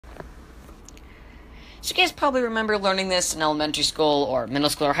So you guys probably remember learning this in elementary school or middle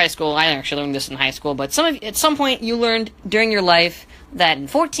school or high school. I actually learned this in high school, but at some point you learned during your life that in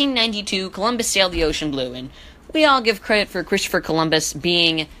 1492 Columbus sailed the ocean blue, and we all give credit for Christopher Columbus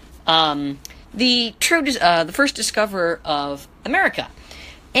being the first discoverer of America.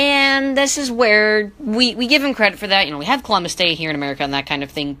 And this is where we give him credit for that. We have Columbus Day here in America and that kind of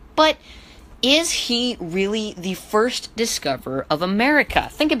thing, but is he really the first discoverer of America?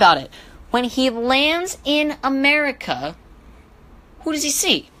 Think about it. When he lands in America, who does he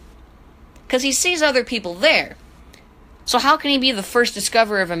see? Because he sees other people there. So how can he be the first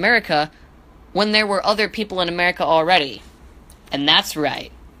discoverer of America when there were other people in America already? And that's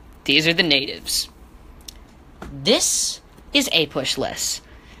right. These are the natives. This is APUSHLESS,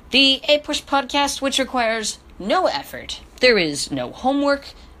 the APUSH podcast, which requires no effort. There is no homework,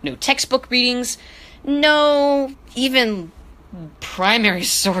 no textbook readings, no even primary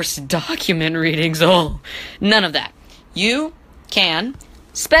source document readings. Oh, none of that. You can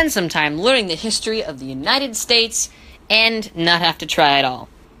spend some time learning the history of the United States and not have to try at all.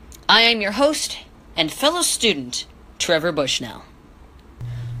 I am your host and fellow student, Trevor Bushnell.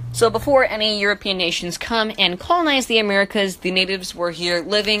 So before any European nations come and colonize the Americas, the natives were here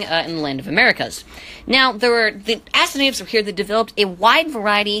living in the land of Americas. Now, as the natives were here, they developed a wide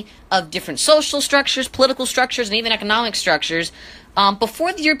variety of different social structures, political structures, and even economic structures.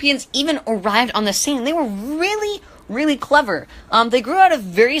 Before the Europeans even arrived on the scene, they were really, really clever. They grew out of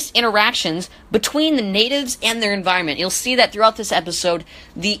various interactions between the natives and their environment. You'll see that throughout this episode,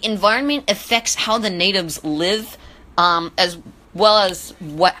 the environment affects how the natives live, as well as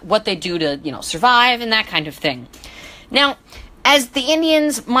what they do to, survive and that kind of thing. Now, as the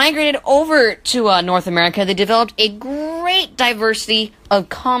Indians migrated over to North America, they developed a great diversity of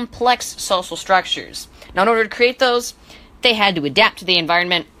complex social structures. Now, in order to create those, they had to adapt to the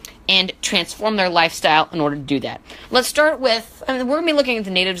environment and transform their lifestyle in order to do that. Let's start with, we're going to be looking at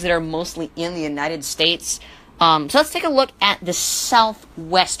the natives that are mostly in the United States. So let's take a look at the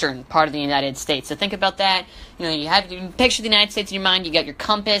southwestern part of the United States. So think about that. You picture the United States in your mind. You got your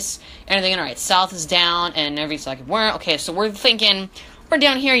compass, everything. All right, south is down, and everything's like, so we're thinking, we're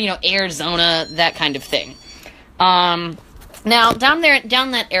down here, Arizona, that kind of thing. Now, down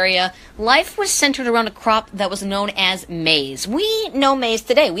that area, life was centered around a crop that was known as maize. We know maize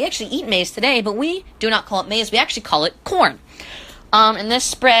today. We actually eat maize today, but we do not call it maize. We actually call it corn. And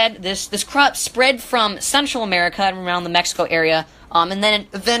this crop spread from Central America and around the Mexico area, and then it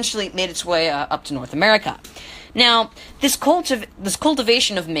eventually made its way up to North America. Now, this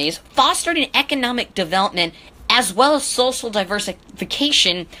cultivation of maize fostered an economic development as well as social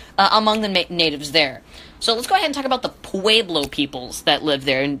diversification among the natives there. So let's go ahead and talk about the Pueblo peoples that lived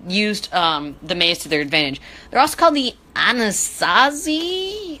there and used the maize to their advantage. They're also called the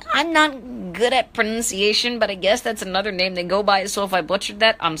Anasazi. I'm not good at pronunciation, but I guess that's another name they go by, so if I butchered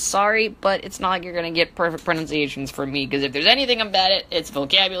that, I'm sorry, but it's not like you're going to get perfect pronunciations from me, because if there's anything I'm bad at, it's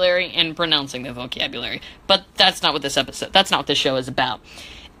vocabulary and pronouncing the vocabulary. But that's not what this show is about.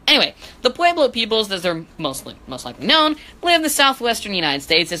 Anyway, the Pueblo peoples, as they're most likely known, live in the southwestern United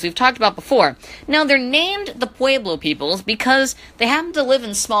States, as we've talked about before. Now, they're named the Pueblo peoples because they happen to live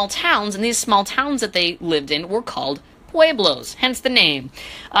in small towns, and these small towns that they lived in were called Pueblos, hence the name.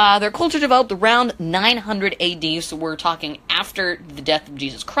 Their culture developed around 900 AD, so we're talking after the death of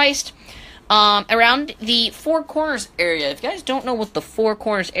Jesus Christ. Around the Four Corners area. If you guys don't know what the Four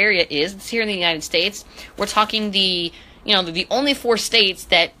Corners area is, it's here in the United States. We're talking the only 4 states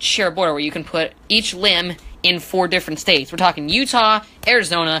that share a border where you can put each limb in 4 different states. We're talking Utah,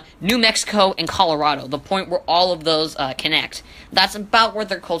 Arizona, New Mexico, and Colorado, the point where all of those connect. That's about where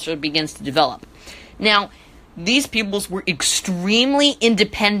their culture begins to develop. Now, these peoples were extremely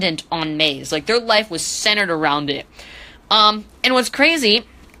independent on maize. Like, their life was centered around it. And what's crazy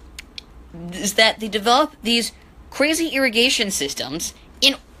is that they developed these crazy irrigation systems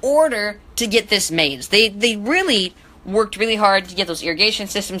in order to get this maize. They really worked really hard to get those irrigation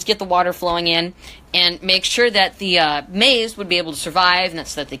systems, get the water flowing in, and make sure that the maize would be able to survive, and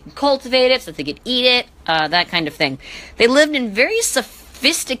so that they can cultivate it, so that they could eat it, that kind of thing. They lived in very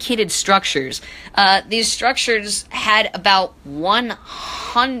sophisticated structures. These structures had about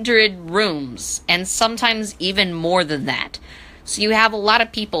 100 rooms, and sometimes even more than that. So you have a lot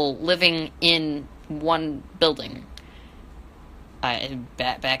of people living in one building.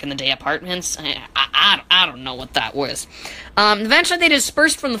 Back in the day, apartments. I don't know what that was. Eventually, they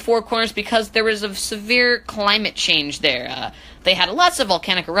dispersed from the Four Corners because there was a severe climate change there. They had lots of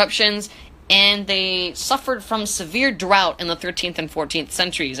volcanic eruptions, and they suffered from severe drought in the 13th and 14th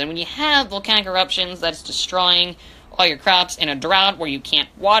centuries. And when you have volcanic eruptions, that's destroying all your crops in a drought where you can't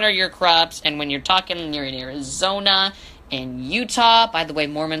water your crops. And when you're talking, you're in Arizona and Utah. By the way,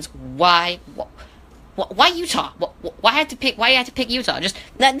 Mormons, why Utah? Why have to pick Utah? Just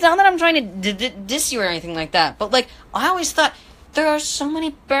not that I'm trying to diss you or anything like that, but like I always thought there are so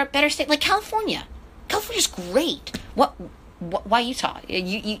many better states, like California. California's great. Why Utah?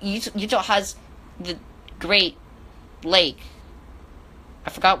 Utah has the Great Lake. I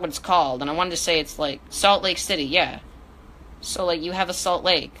forgot what it's called, and I wanted to say it's like Salt Lake City, yeah. So, like, you have a Salt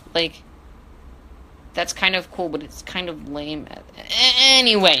Lake. Like, that's kind of cool, but it's kind of lame.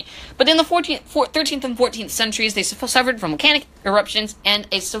 Anyway, but in the 13th and 14th centuries, they suffered from volcanic eruptions and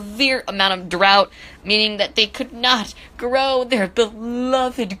a severe amount of drought, meaning that they could not grow their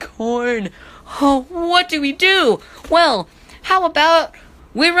beloved corn. Oh, what do we do? Well, how about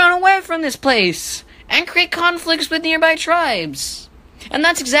we run away from this place and create conflicts with nearby tribes? And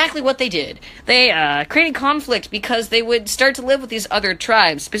that's exactly what they did. They created conflict because they would start to live with these other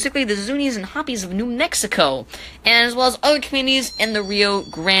tribes, specifically the Zunis and Hopis of New Mexico, and as well as other communities in the Rio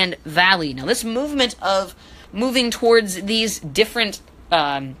Grande Valley. Now, this movement of moving towards these different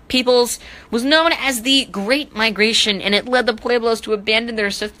peoples was known as the Great Migration, and it led the Pueblos to abandon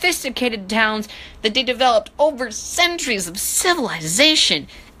their sophisticated towns that they developed over centuries of civilization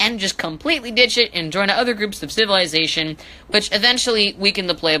and just completely ditch it and join other groups of civilization, which eventually weakened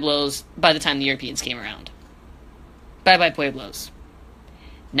the Pueblos by the time the Europeans came around. Bye-bye, Pueblos.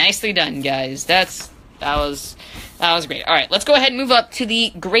 Nicely done, guys. That was great. All right, let's go ahead and move up to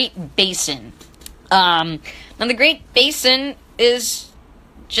the Great Basin. Now, the Great Basin is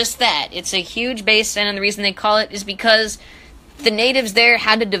just that. It's a huge basin, and the reason they call it is because the natives there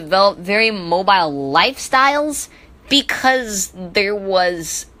had to develop very mobile lifestyles because there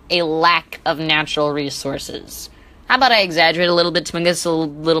was a lack of natural resources. How about I exaggerate a little bit to make this a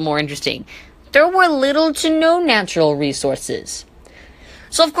little more interesting? There were little to no natural resources.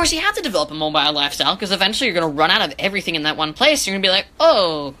 So, of course, you have to develop a mobile lifestyle, because eventually you're going to run out of everything in that one place. You're going to be like,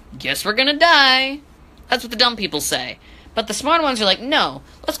 oh, guess we're going to die. That's what the dumb people say. But the smart ones are like, no,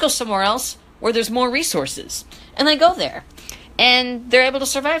 let's go somewhere else where there's more resources. And they go there. And they're able to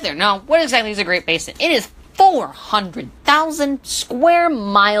survive there. Now, what exactly is a Great Basin? It is 400,000 square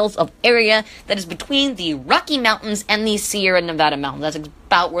miles of area that is between the Rocky Mountains and the Sierra Nevada Mountains. That's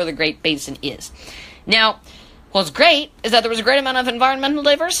about where the Great Basin is. Now, what's great is that there was a great amount of environmental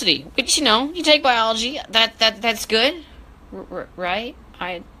diversity, which, you know, you take biology, that's good, right?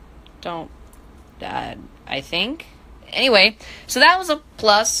 I think. Anyway, so that was a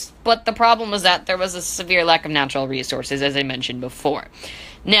plus, but the problem was that there was a severe lack of natural resources, as I mentioned before.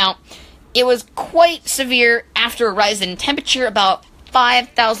 Now, it was quite severe after a rise in temperature about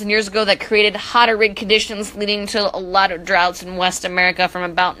 5,000 years ago that created hot arid conditions, leading to a lot of droughts in West America from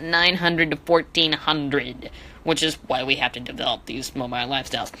about 900 to 1400, which is why we have to develop these mobile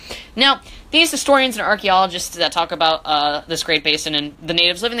lifestyles. Now, these historians and archaeologists that talk about this Great Basin and the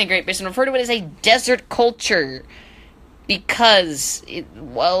natives living in the Great Basin refer to it as a desert culture, because,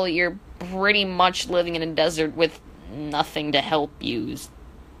 you're pretty much living in a desert with nothing to help you, is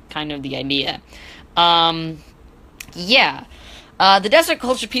kind of the idea. The desert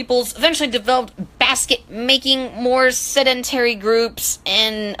culture peoples eventually developed basket-making, more sedentary groups,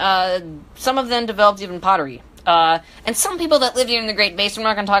 and some of them developed even pottery. And some people that lived here in the Great Basin, we're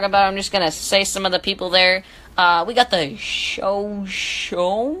not going to talk about. I'm just going to say some of the people there. We got the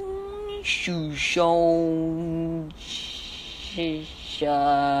Shoshone.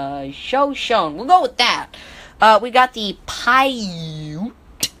 We'll go with that. We got the Paiute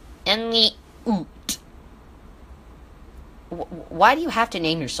and the Ute. Why do you have to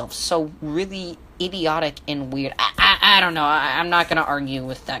name yourself so really idiotic and weird? I don't know. I'm not going to argue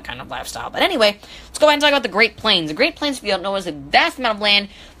with that kind of lifestyle. But anyway, let's go ahead and talk about the Great Plains. The Great Plains, if you don't know, is a vast amount of land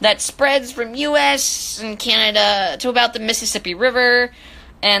that spreads from U.S. and Canada to about the Mississippi River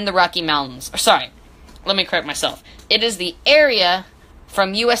and the Rocky Mountains. Sorry, let me correct myself. It is the area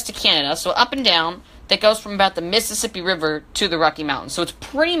from U.S. to Canada, so up and down, that goes from about the Mississippi River to the Rocky Mountains. So it's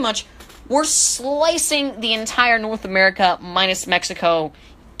pretty much, we're slicing the entire North America minus Mexico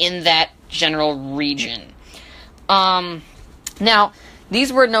in that general region. Now,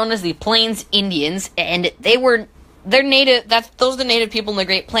 these were known as the Plains Indians, and they're native, those are the native people in the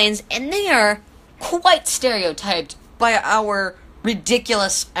Great Plains, and they are quite stereotyped by our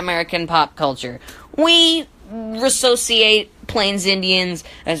ridiculous American pop culture. We associate Plains Indians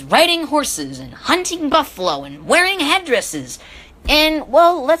as riding horses and hunting buffalo and wearing headdresses. And,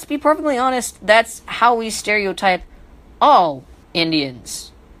 well, let's be perfectly honest, that's how we stereotype all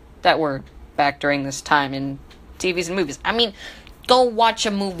Indians that were back during this time in TVs and movies. I mean, Go watch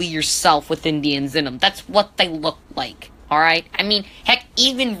a movie yourself with Indians in them. That's what they look like, alright? I mean, heck,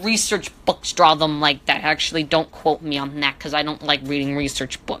 even research books draw them like that. Actually, don't quote me on that, because I don't like reading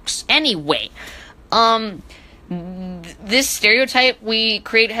research books. Anyway, this stereotype we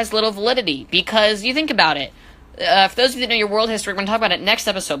create has little validity, because you think about it. For those of you that know your world history, we're going to talk about it next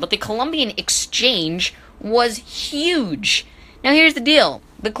episode, but the Columbian Exchange was huge. Now, here's the deal.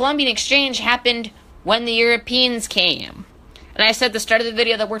 The Columbian Exchange happened when the Europeans came. And I said at the start of the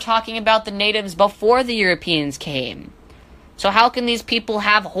video that we're talking about the natives before the Europeans came. So how can these people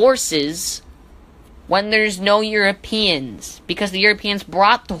have horses when there's no Europeans? Because the Europeans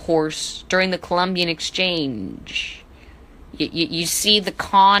brought the horse during the Columbian Exchange. You see the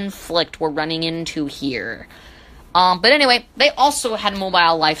conflict we're running into here. But anyway, they also had a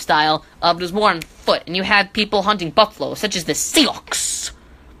mobile lifestyle, but it was more on foot. And you had people hunting buffalo, such as the Seahawks.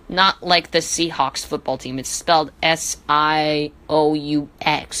 Not like the Seahawks football team. It's spelled S-I-O-U-X.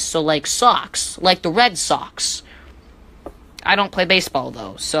 So like socks. Like the Red Sox. I don't play baseball,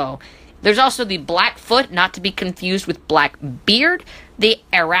 though. So there's also the Blackfoot, not to be confused with Blackbeard. The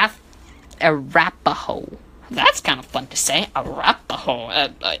Arapaho. That's kind of fun to say.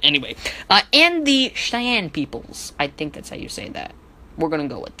 Arapaho. Anyway. And the Cheyenne peoples. I think that's how you say that. We're going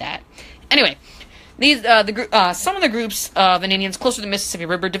to go with that. Anyway. These some of the groups of Indians closer to the Mississippi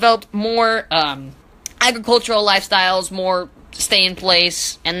River developed more agricultural lifestyles, more stay in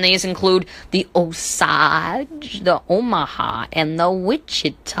place, and these include the Osage, the Omaha, and the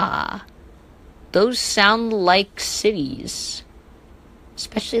Wichita. Those sound like cities,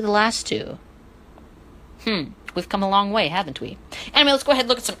 especially the last two. We've come a long way, haven't we? Anyway, let's go ahead and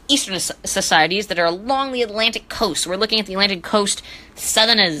look at some eastern societies that are along the Atlantic coast. We're looking at the Atlantic coast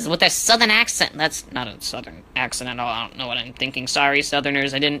southerners with a southern accent. That's not a southern accent at all. I don't know what I'm thinking. Sorry,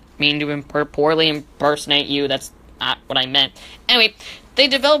 southerners. I didn't mean to poorly impersonate you. That's not what I meant. Anyway, they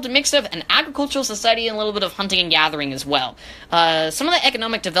developed a mix of an agricultural society and a little bit of hunting and gathering as well. Some of the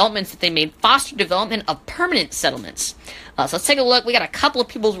economic developments that they made fostered development of permanent settlements. So let's take a look. We got a couple of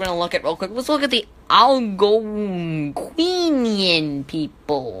peoples we're going to look at real quick. Let's look at the Algonquian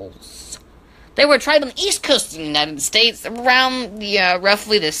peoples. They were a tribe on the east coast of the United States, around the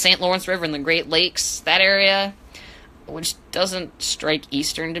roughly the St. Lawrence River and the Great Lakes, that area, which doesn't strike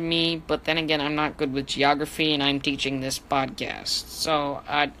eastern to me, but then again, I'm not good with geography, and I'm teaching this podcast, so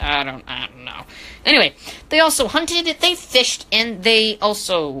I don't know. Anyway, they also hunted, they fished, and they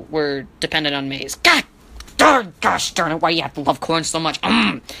also were dependent on maize. Gosh darn it, why do you have to love corn so much?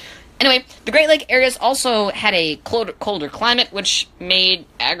 Anyway, the Great Lake areas also had a colder climate, which made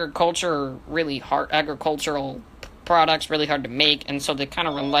agricultural products really hard to make, and so they kind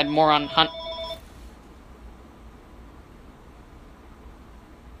of relied more on hunt.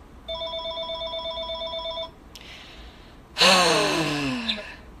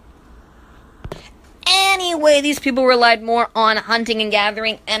 Anyway, these people relied more on hunting and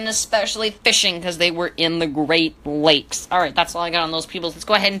gathering, and especially fishing, because they were in the Great Lakes. Alright, that's all I got on those peoples. Let's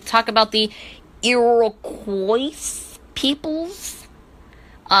go ahead and talk about the Iroquois peoples.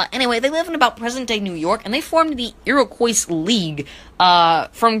 Anyway, they live in about present-day New York, and they formed the Iroquois League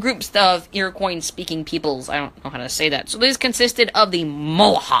from groups of Iroquois-speaking peoples. I don't know how to say that. So these consisted of the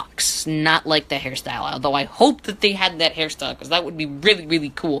Mohawks, not like the hairstyle, although I hope that they had that hairstyle, because that would be really,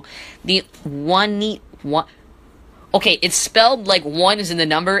 really cool. The okay, it's spelled like one is in the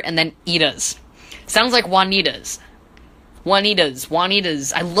number, and then Itas. Sounds like Juanitas.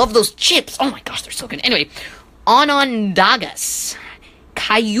 Juanitas. I love those chips. Oh my gosh, they're so good. Anyway, Onondagas.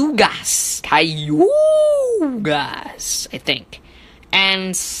 Cayugas, I think,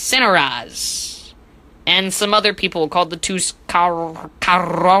 and Sonoras, and some other people called the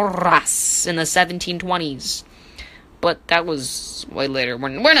Tuscaroras in the 1720s. But that was way later.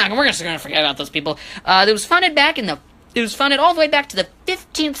 We're just gonna forget about those people. It was founded all the way back to the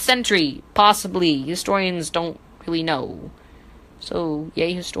 15th century, possibly. Historians don't really know. So,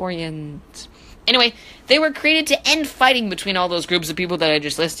 yay historians. Anyway, they were created to end fighting between all those groups of people that I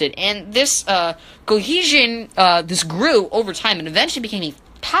just listed, and this cohesion, this grew over time and eventually became a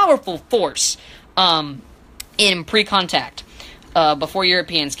powerful force in pre-contact, before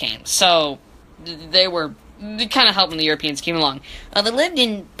Europeans came. So, they kind of helped when the Europeans came along. They lived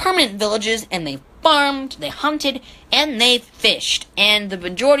in permanent villages, and they farmed, they hunted, and they fished, and the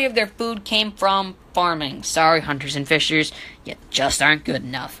majority of their food came from farming. Sorry, hunters and fishers, you just aren't good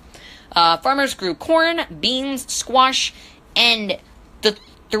enough. Farmers grew corn, beans, squash, and the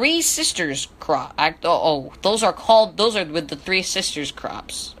Three Sisters crop. Those are with the Three Sisters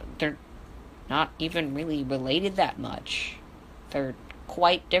crops. They're not even really related that much. They're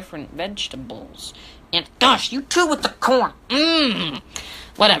quite different vegetables. And gosh, you too with the corn.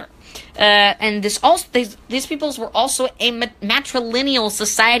 Whatever. And these peoples were also a matrilineal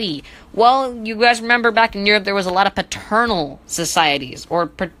society. Well, you guys remember back in Europe there was a lot of paternal societies, or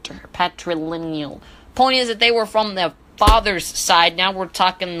patrilineal. Point is that they were from the father's side. Now we're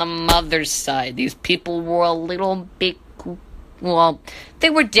talking the mother's side. These people were a little bit, well, they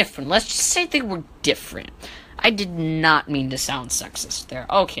were different. Let's just say they were different. I did not mean to sound sexist there.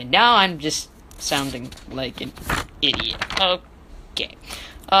 Okay, now I'm just sounding like an idiot. Okay.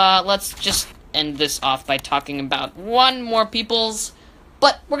 Let's just end this off by talking about one more peoples,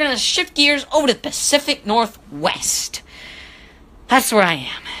 but we're gonna shift gears over to the Pacific Northwest. That's where I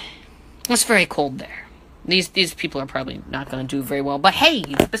am. It's very cold there. These people are probably not gonna do very well, but hey,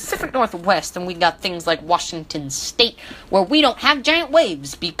 the Pacific Northwest, and we got things like Washington State, where we don't have giant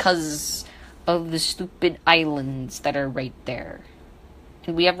waves because of the stupid islands that are right there.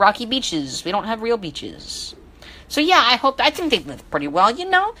 And we have rocky beaches. We don't have real beaches. So yeah, I think they live pretty well,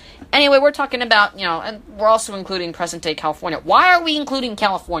 Anyway, we're talking about, and we're also including present-day California. Why are we including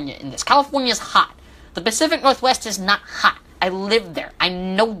California in this? California's hot. The Pacific Northwest is not hot. I live there. I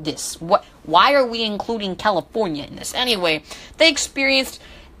know this. Why are we including California in this? Anyway, they experienced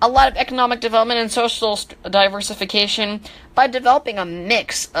a lot of economic development and social diversification by developing a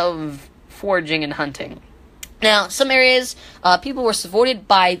mix of foraging and hunting. Now, some areas, people were supported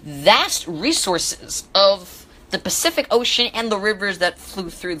by vast resources of the Pacific Ocean and the rivers that flew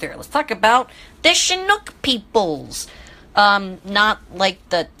through there. Let's talk about the Chinook peoples. Not like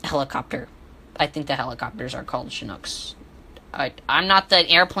the helicopter. I think the helicopters are called Chinooks. I'm not the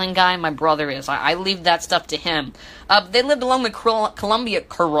airplane guy. My brother is. I leave that stuff to him. They lived along the Columbia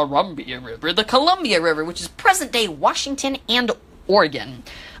River, which is present-day Washington and Oregon.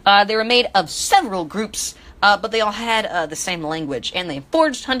 They were made of several groups, but they all had the same language, and they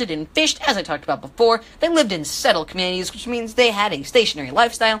foraged, hunted, and fished, as I talked about before. They lived in settled communities, which means they had a stationary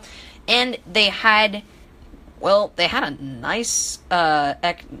lifestyle, and they had a nice,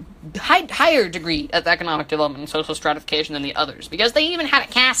 higher degree of economic development and social stratification than the others, because they even had a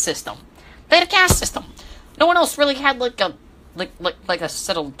caste system. They had a caste system. No one else really had, like a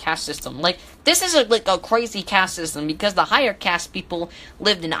settled caste system. This is a crazy caste system, because the higher caste people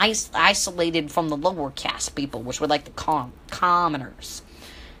lived in isolated from the lower caste people, which were like the commoners.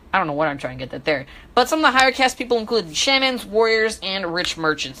 I don't know what I'm trying to get at there. But some of the higher caste people included shamans, warriors, and rich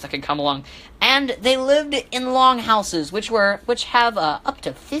merchants that could come along. And they lived in long houses, which have up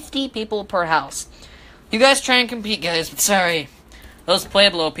to 50 people per house. You guys try and compete, guys, but sorry. Those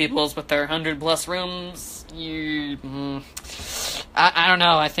Pueblo peoples with their 100+ rooms, I don't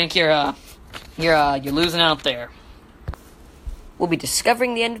know. I think you're losing out there. We'll be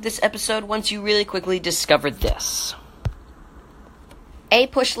discovering the end of this episode once you really quickly discover this.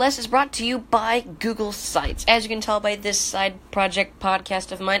 APUSHLESS is brought to you by Google Sites. As you can tell by this side project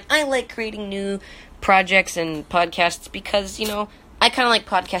podcast of mine, I like creating new projects and podcasts because, I kind of like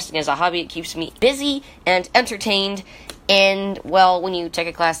podcasting as a hobby. It keeps me busy and entertained. And, well, when you take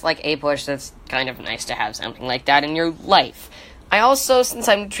a class like APUSH, that's kind of nice to have something like that in your life. I also, since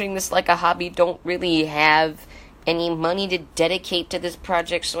I'm treating this like a hobby, don't really have any money to dedicate to this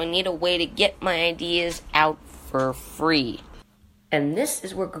project, so I need a way to get my ideas out for free. And this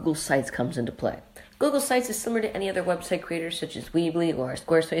is where Google Sites comes into play. Google Sites is similar to any other website creator such as Weebly or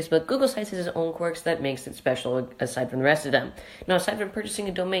Squarespace, but Google Sites has its own quirks that makes it special aside from the rest of them. Now, aside from purchasing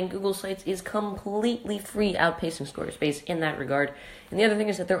a domain, Google Sites is completely free, outpacing Squarespace in that regard. And the other thing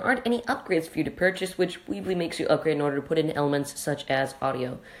is that there aren't any upgrades for you to purchase, which Weebly makes you upgrade in order to put in elements such as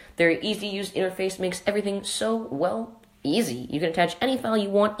audio. Their easy-to-use interface makes everything so, easy. You can attach any file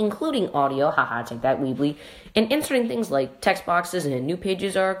you want, including audio, haha, take that, Weebly, and inserting things like text boxes and new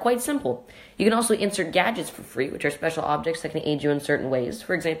pages are quite simple. You can also insert gadgets for free, which are special objects that can aid you in certain ways.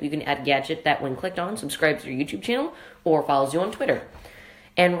 For example, you can add a gadget that, when clicked on, subscribes to your YouTube channel or follows you on Twitter.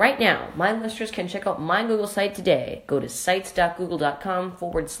 And right now, my listeners can check out my Google site today. Go to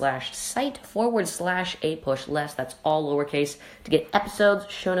sites.google.com/site/APUSHLESS, that's all lowercase, to get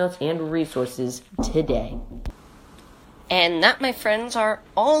episodes, show notes, and resources today. And that, my friends, are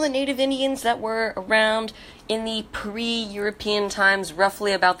all the native Indians that were around in the pre-European times,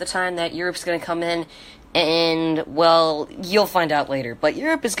 roughly about the time that Europe's going to come in. And, well, you'll find out later. But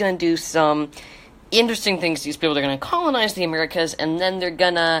Europe is going to do some interesting things to these people. They're going to colonize the Americas, and then they're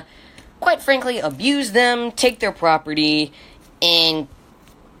going to, quite frankly, abuse them, take their property, and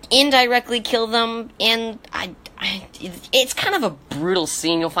indirectly kill them. And it's kind of a brutal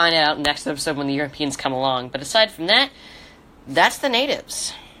scene. You'll find out next episode when the Europeans come along. But aside from that, that's the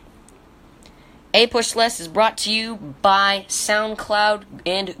natives. APUSHLESS is brought to you by SoundCloud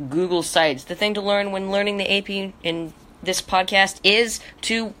and Google Sites. The thing to learn when learning the AP in this podcast is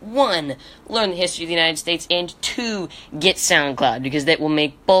to, 1, learn the history of the United States, and 2, get SoundCloud, because that will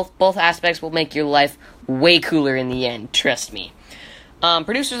make both aspects will make your life way cooler in the end, trust me.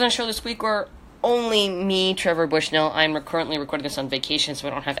 Producers on the show this week were only me, Trevor Bushnell. I'm currently recording this on vacation, so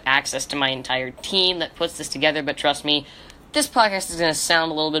I don't have access to my entire team that puts this together, but trust me, this podcast is going to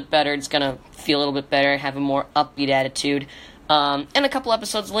sound a little bit better, it's going to feel a little bit better, have a more upbeat attitude, and a couple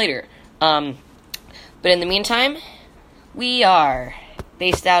episodes later. But in the meantime, we are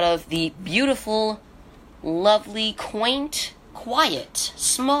based out of the beautiful, lovely, quaint, quiet,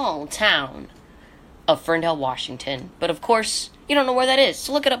 small town of Ferndale, Washington. But of course, you don't know where that is,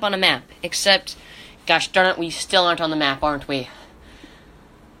 so look it up on a map. Except, gosh darn it, we still aren't on the map, aren't we?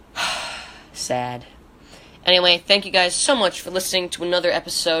 Sad. Anyway, thank you guys so much for listening to another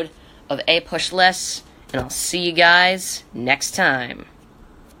episode of APUSHLESS, and I'll see you guys next time.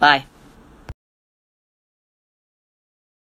 Bye.